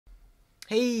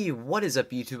Hey, what is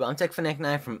up YouTube? I'm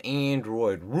TechFanatic9 from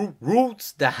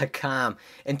AndroidRoots.com,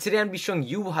 and today I'm going to be showing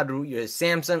you how to root your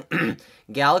Samsung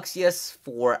Galaxy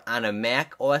S4 on a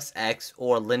Mac OS X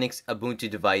or Linux Ubuntu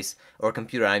device, or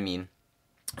computer I mean.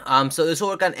 So this will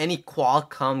work on any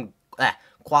Qualcomm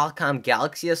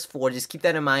Galaxy S4. Just keep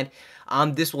that in mind.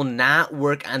 This will not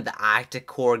work on the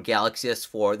octa-core Galaxy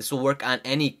S4. This will work on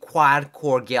any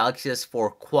quad-core Galaxy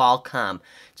S4 Qualcomm.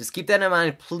 Just keep that in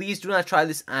mind. Please do not try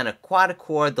this on a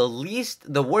quad-core. The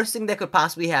worst thing that could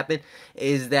possibly happen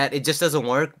is that it just doesn't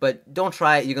work. But don't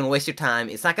try it. You're gonna waste your time.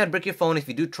 It's not gonna break your phone if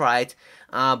you do try it,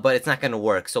 but it's not gonna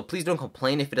work. So please don't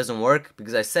complain if it doesn't work,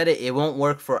 because I said it won't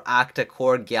work for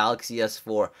octa-core Galaxy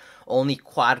S4. Only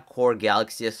quad-core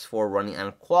Galaxy S4 running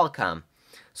on Qualcomm.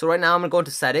 So right now I'm gonna go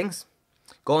into settings,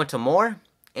 go into more,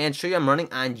 and show you I'm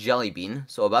running on Jelly Bean.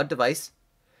 So about device,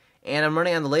 and I'm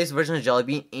running on the latest version of Jelly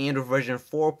Bean, Android version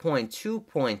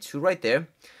 4.2.2 right there.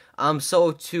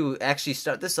 So to actually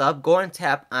start this up, go and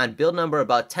tap on build number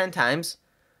about 10 times.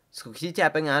 So keep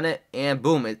tapping on it, and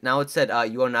boom! Now it said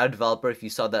you are not a developer. If you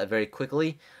saw that very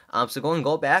quickly, so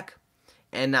go back,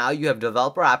 and now you have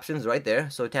developer options right there.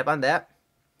 So tap on that.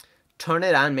 Turn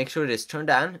it on, make sure it is turned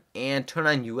on, and turn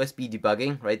on USB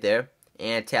debugging right there,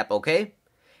 and tap OK.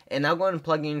 And now go ahead and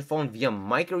plug in your phone via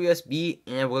micro USB,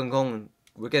 and we're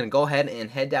gonna go ahead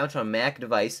and head down to our Mac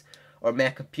device, or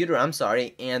Mac computer, I'm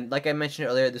sorry. And like I mentioned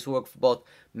earlier, this will work for both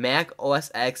Mac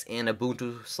OS X and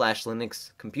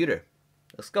Ubuntu/Linux computer.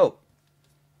 Let's go.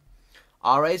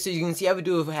 Alright, so you can see I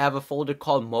do have a folder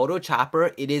called Moto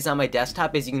Chopper. It is on my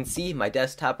desktop, as you can see, my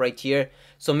desktop right here.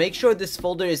 So make sure this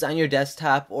folder is on your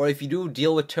desktop, or if you do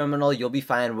deal with terminal, you'll be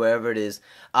fine wherever it is.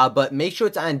 But make sure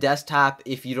it's on desktop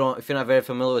if you're not very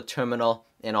familiar with terminal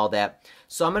and all that.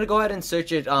 So I'm gonna go ahead and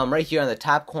search it right here on the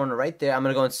top corner right there. I'm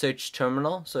gonna go and search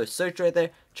terminal. So search right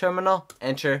there, terminal,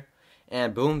 enter,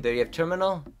 and boom, there you have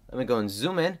terminal. Let me go and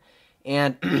zoom in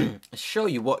and show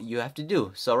you what you have to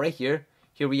do. So right here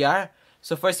we are.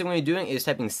 So first thing we're doing is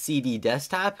typing CD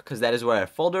desktop, because that is where our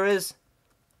folder is.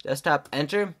 Desktop,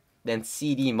 enter. Then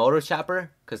CD Moto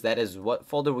Chopper, because that is what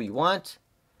folder we want.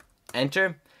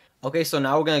 Enter. Okay, so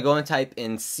now we're going to go and type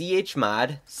in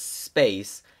chmod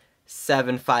space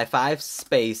 755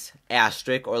 space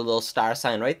asterisk, or a little star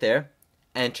sign right there.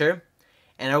 Enter.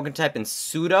 And now we're going to type in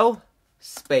sudo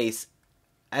space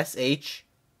sh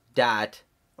dot,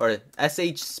 or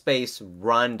sh space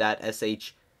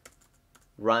run.sh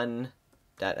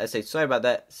sorry about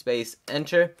that, space,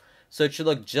 enter. So it should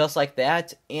look just like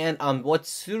that. And what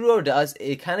sudo does,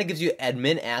 it kind of gives you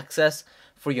admin access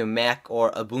for your Mac or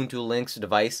Ubuntu Linux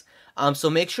device. So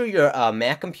make sure your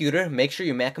Mac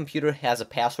computer has a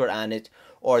password on it,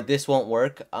 or this won't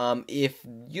work. If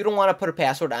you don't want to put a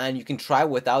password on, you can try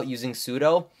without using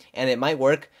sudo, and it might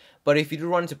work. But if you do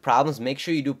run into problems, make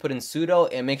sure you do put in sudo,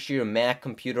 and make sure your Mac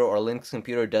computer or Linux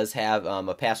computer does have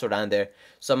a password on there.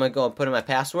 So I'm going to go and put in my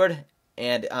password,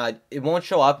 and it won't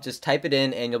show up. Just type it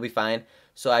in and you'll be fine.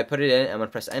 So I put it in, I'm going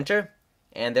to press enter,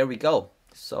 and there we go.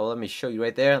 So let me show you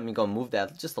right there. Let me go move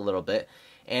that just a little bit.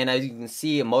 And as you can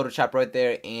see, a Moto Chopper right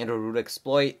there, Android root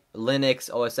exploit,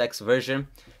 Linux OS X version.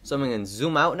 So I'm going to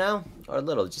zoom out now, or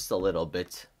just a little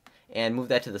bit, and move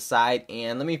that to the side.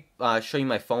 And let me show you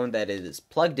my phone that it is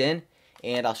plugged in,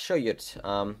 and I'll show you it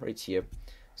right here.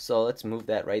 So let's move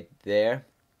that right there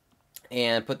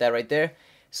and put that right there.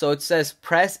 So it says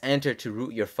press enter to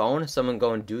root your phone. So I'm going to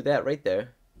go and do that right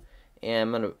there. And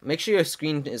I'm going to make sure your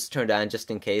screen is turned on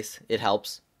just in case. It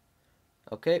helps.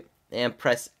 Okay, and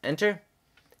press enter.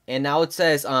 And now it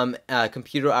says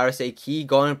computer RSA key.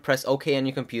 Go and press OK on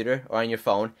your computer or on your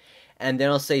phone. And then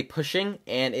it'll say pushing,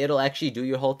 and it'll actually do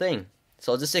your whole thing.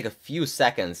 So it'll just take a few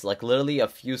seconds, like literally a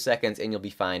few seconds, and you'll be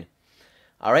fine.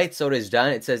 Alright, so it is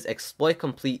done. It says exploit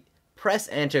complete. Press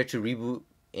enter to reboot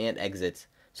and exit.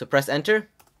 So press enter,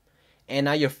 and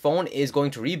now your phone is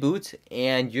going to reboot,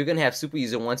 and you're going to have Super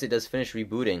User once it does finish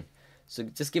rebooting. So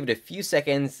just give it a few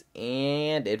seconds,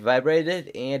 and it vibrated,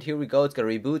 and here we go, it's going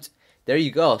to reboot. There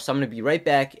you go. So I'm going to be right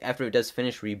back after it does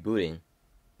finish rebooting.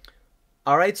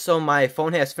 Alright, so my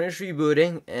phone has finished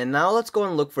rebooting, and now let's go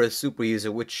and look for a Super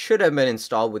User, which should have been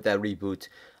installed with that reboot.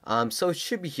 So it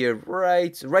should be here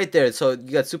right there. So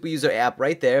you got Super User app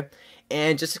right there.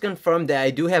 And just to confirm that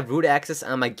I do have root access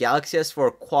on my Galaxy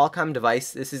S4 Qualcomm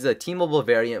device. This is a T-Mobile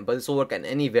variant, but this will work on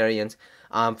any variant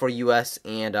for US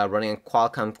and running on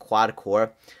Qualcomm quad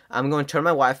core. I'm going to turn my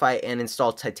Wi-Fi and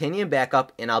install Titanium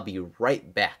Backup, and I'll be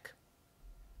right back.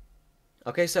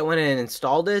 Okay, so I went in and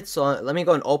installed it. So let me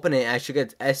go and open it. I should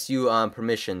get SU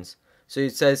permissions. So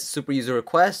it says Super User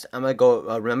Request. I'm going to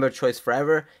go Remember Choice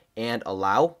Forever and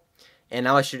Allow. And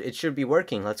now it should be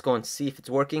working. Let's go and see if it's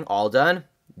working. All done.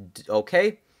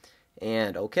 okay,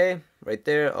 and okay, right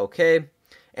there, okay.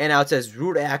 And now it says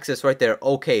root access right there.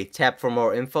 Okay, tap for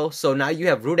more info. So now you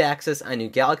have root access on your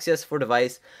Galaxy S4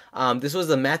 device. This was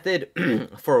the method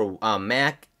for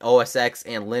Mac, OS X,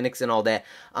 and Linux and all that.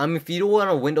 If you do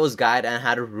want a Windows guide on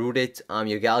how to root it,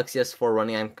 your Galaxy S4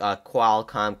 running on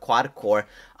Qualcomm quad-core,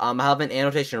 I have an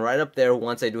annotation right up there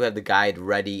once I do have the guide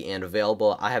ready and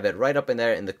available. I have it right up in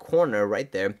there in the corner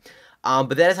right there.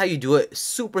 But that is how you do it.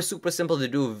 Super, super simple to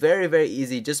do. Very, very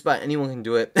easy. Just about anyone can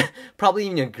do it. Probably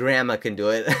even your grandma can do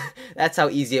it. That's how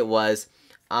easy it was.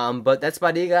 But that's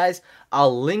about it, guys.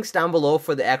 I'll links down below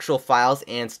for the actual files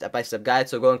and step-by-step guide.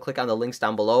 So go and click on the links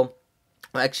down below.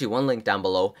 Well, actually, one link down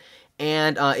below.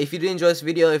 And if you did enjoy this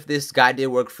video, if this guide did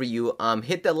work for you,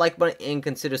 hit that like button and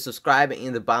consider subscribing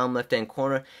in the bottom left-hand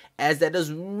corner, as that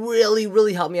does really,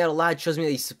 really help me out a lot. It shows me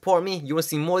that you support me. You want to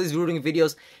see more of these rooting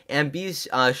videos, and be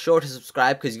sure to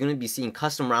subscribe, because you're going to be seeing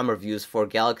custom ROM reviews for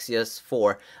Galaxy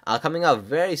S4 coming out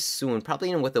very soon.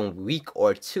 Probably in within a week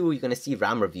or two, you're going to see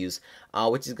ROM reviews,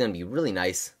 which is going to be really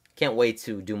nice. Can't wait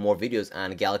to do more videos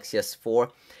on Galaxy S4.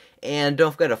 And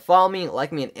don't forget to follow me,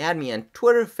 like me, and add me on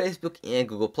Twitter, Facebook, and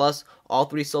Google+. All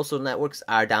 3 social networks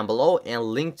are down below, and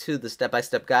link to the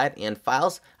step-by-step guide and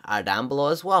files are down below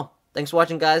as well. Thanks for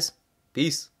watching, guys.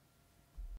 Peace.